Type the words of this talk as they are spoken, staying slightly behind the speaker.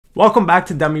Welcome back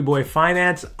to Dummy Boy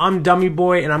Finance. I'm Dummy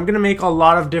Boy and I'm going to make a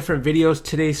lot of different videos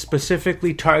today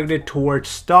specifically targeted towards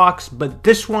stocks, but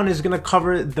this one is going to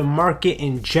cover the market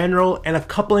in general and a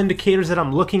couple indicators that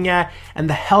I'm looking at and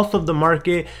the health of the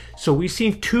market. So we've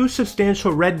seen two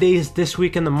substantial red days this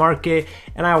week in the market,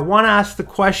 and I want to ask the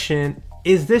question,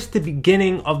 is this the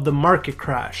beginning of the market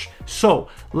crash? So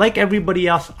like everybody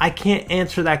else, I can't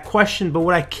answer that question, but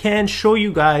what I can show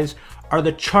you guys are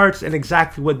the charts and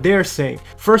exactly what they're saying.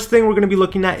 First thing we're going to be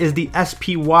looking at is the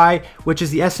SPY, which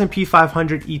is the S&P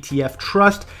 500 ETF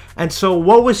Trust. And so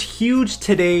what was huge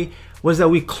today was that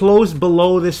we closed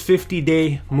below this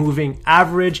 50-day moving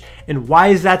average. And why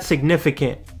is that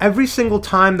significant? Every single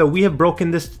time that we have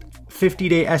broken this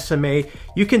 50-day SMA,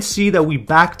 you can see that we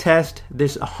backtest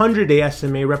this 100-day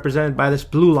SMA represented by this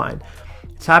blue line.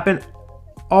 It's happened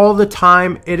all the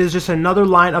time. It is just another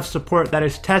line of support that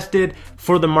is tested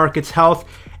for the market's health.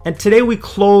 And today we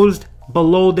closed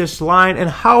below this line. And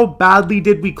how badly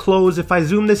did we close? If I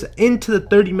zoom this into the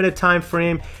 30-minute time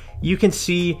frame, you can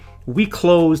see we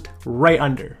closed right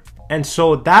under. And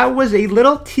so that was a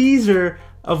little teaser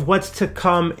of what's to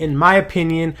come, in my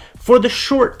opinion, for the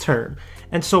short term.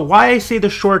 And so why I say the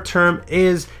short term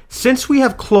is since we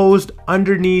have closed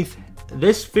underneath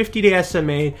this 50-day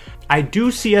SMA, I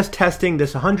do see us testing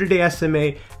this 100-day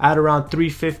SMA at around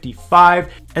 355.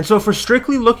 And so for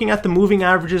strictly looking at the moving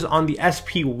averages on the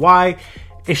SPY,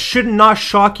 it should not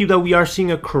shock you that we are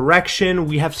seeing a correction.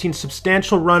 We have seen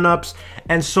substantial run-ups.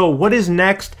 And so what is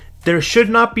next? There should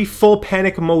not be full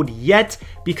panic mode yet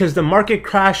because the market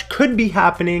crash could be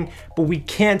happening, but we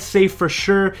can't say for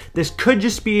sure. This could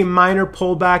just be a minor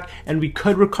pullback and we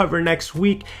could recover next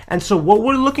week. And so what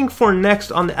we're looking for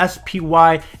next on the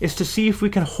SPY is to see if we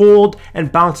can hold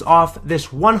and bounce off this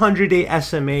 100-day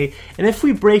SMA. And if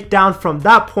we break down from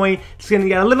that point, it's going to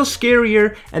get a little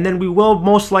scarier, and then we will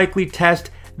most likely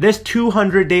test this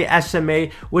 200-day SMA,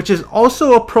 which is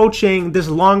also approaching this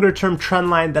longer term trend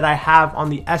line that I have on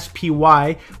the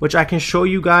SPY, which I can show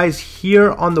you guys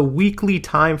here on the weekly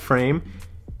time frame.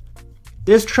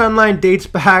 This trend line dates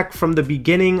back from the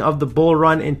beginning of the bull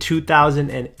run in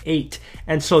 2008.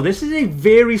 And so this is a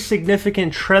very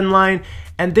significant trend line,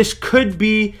 and this could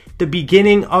be the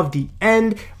beginning of the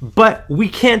end, but we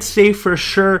can't say for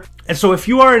sure. And so if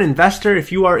you are an investor,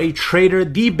 if you are a trader,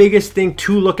 the biggest thing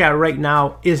to look at right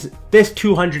now is this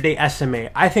 200-day SMA.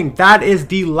 I think that is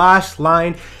the last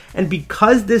line. And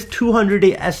because this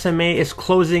 200-day SMA is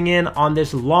closing in on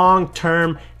this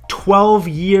long-term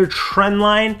 12-year trend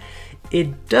line,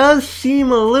 it does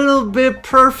seem a little bit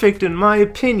perfect in my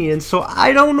opinion. So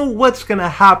I don't know what's gonna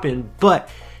happen, but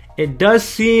it does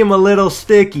seem a little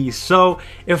sticky. So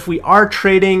if we are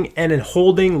trading and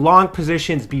holding long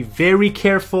positions, be very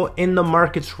careful in the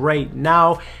markets right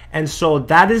now. And so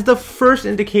that is the first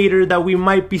indicator that we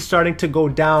might be starting to go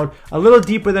down a little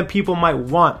deeper than people might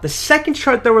want. The second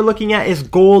chart that we're looking at is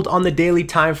gold on the daily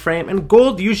time frame, and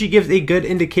gold usually gives a good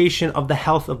indication of the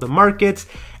health of the markets.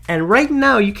 And right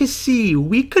now you can see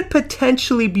we could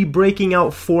potentially be breaking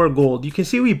out for gold. You can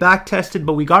see we back tested,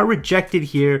 but we got rejected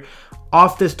here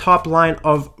off this top line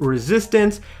of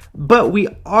resistance, but we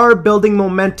are building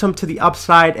momentum to the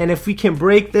upside. And if we can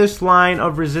break this line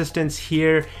of resistance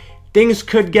here, things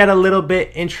could get a little bit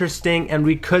interesting and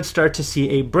we could start to see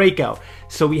a breakout.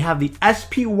 So we have the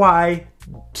SPY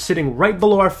sitting right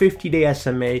below our 50-day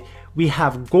SMA. We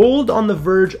have gold on the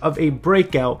verge of a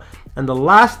breakout. And the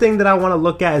last thing that I want to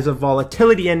look at is a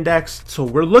volatility index. So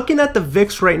we're looking at the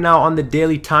VIX right now on the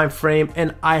daily time frame,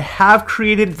 and I have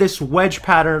created this wedge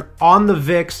pattern on the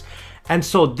VIX. And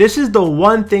so this is the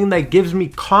one thing that gives me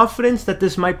confidence that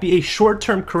this might be a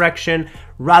short-term correction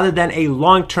rather than a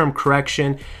long-term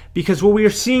correction, because what we are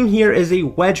seeing here is a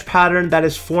wedge pattern that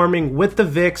is forming with the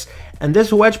VIX, and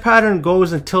this wedge pattern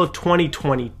goes until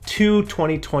 2022,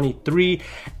 2023.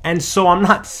 And so I'm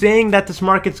not saying that this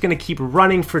market's going to keep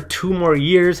running for 2 more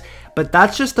years, but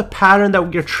that's just the pattern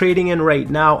that we're trading in right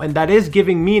now, and that is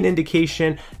giving me an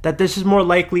indication that this is more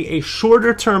likely a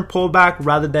shorter term pullback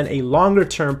rather than a longer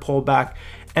term pullback.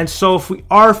 And so if we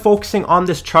are focusing on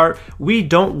this chart, we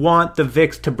don't want the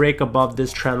VIX to break above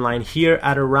this trend line here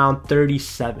at around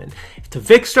 37. If the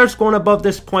VIX starts going above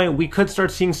this point, we could start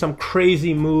seeing some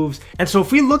crazy moves. And so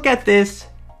if we look at this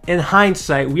in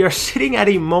hindsight, we are sitting at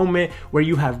a moment where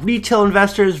you have retail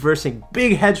investors versus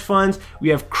big hedge funds. We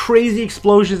have crazy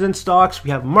explosions in stocks. We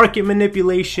have market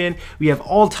manipulation. We have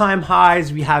all-time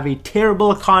highs. We have a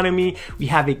terrible economy. We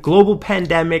have a global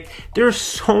pandemic. There's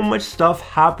so much stuff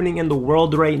happening in the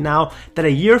world right now that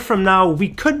a year from now, we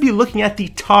could be looking at the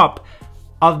top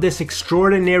of this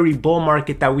extraordinary bull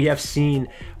market that we have seen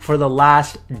for the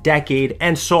last decade.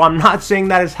 And so I'm not saying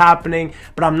that is happening,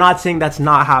 but I'm not saying that's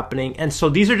not happening. And so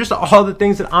these are just all the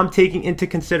things that I'm taking into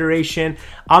consideration,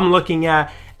 I'm looking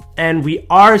at. And we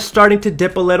are starting to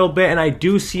dip a little bit, and I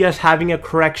do see us having a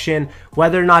correction.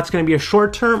 Whether or not it's going to be a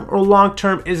short term or long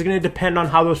term is going to depend on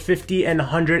how those 50 and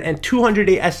 100 and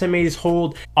 200-day SMAs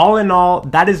hold. All in all,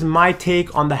 that is my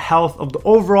take on the health of the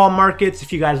overall markets.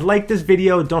 If you guys like this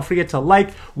video, don't forget to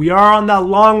like. We are on that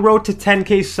long road to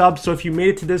 10K subs, so if you made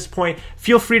it to this point,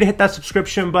 feel free to hit that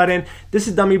subscription button. This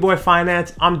is Dummy Boy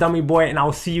Finance. I'm Dummy Boy, and I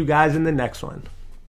will see you guys in the next one.